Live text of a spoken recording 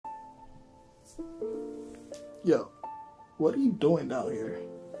Yo, what are you doing down here?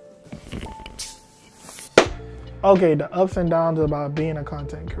 Okay, the ups and downs about being a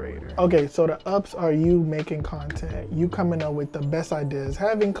content creator. Okay, so the ups are you making content, you coming up with the best ideas,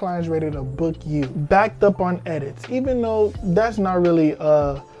 having clients ready to book you, backed up on edits, even though that's not really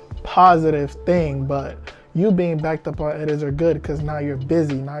a positive thing, but you being backed up on edits are good because now you're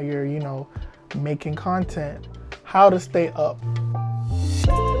busy, now you're, making content. How to stay up.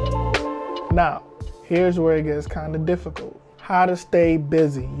 Now, here's where it gets kind of difficult. How to stay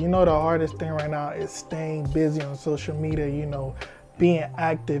busy. The hardest thing right now is staying busy on social media, being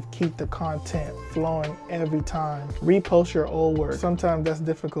active, keep the content flowing every time. Repost your old work. Sometimes that's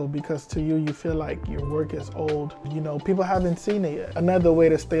difficult because to you feel like your work is old. People haven't seen it yet. Another way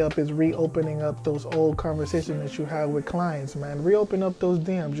to stay up is reopening up those old conversations that you have with clients, man. Reopen up those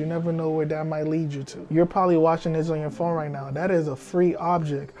DMs. You never know where that might lead you to. You're probably watching this on your phone right now. That is a free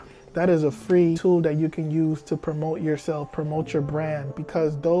object. That is a free tool that you can use to promote yourself, promote your brand,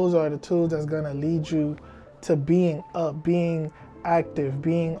 because those are the tools that's gonna lead you to being up, being active,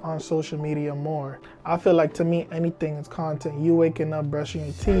 being on social media more. I feel like to me, anything is content. You waking up, brushing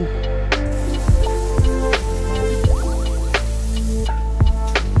your teeth.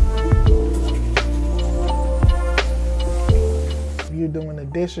 You doing the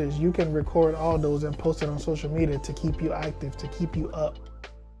dishes, you can record all those and post it on social media to keep you active, to keep you up.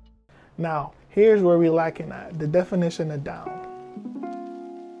 Now, here's where we're lacking at, the definition of down.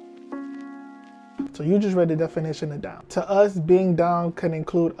 So you just read the definition of down. To us, being down can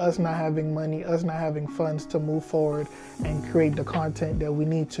include us not having money, us not having funds to move forward and create the content that we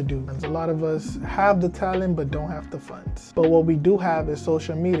need to do. A lot of us have the talent but don't have the funds. But what we do have is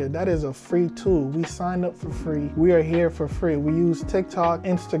social media. That is a free tool. We signed up for free. We are here for free. We use TikTok,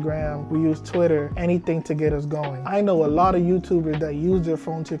 Instagram, we use Twitter, anything to get us going. I know a lot of YouTubers that use their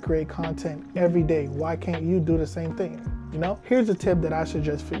phone to create content every day. Why can't you do the same thing? Here's a tip that I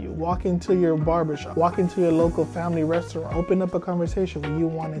suggest for you. Walk into your barbershop, walk into your local family restaurant, open up a conversation with you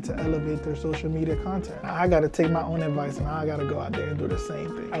wanting to elevate their social media content. Now, I gotta take my own advice and I gotta go out there and do the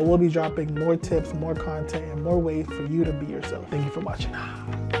same thing. I will be dropping more tips, more content, and more ways for you to be yourself. Thank you for watching.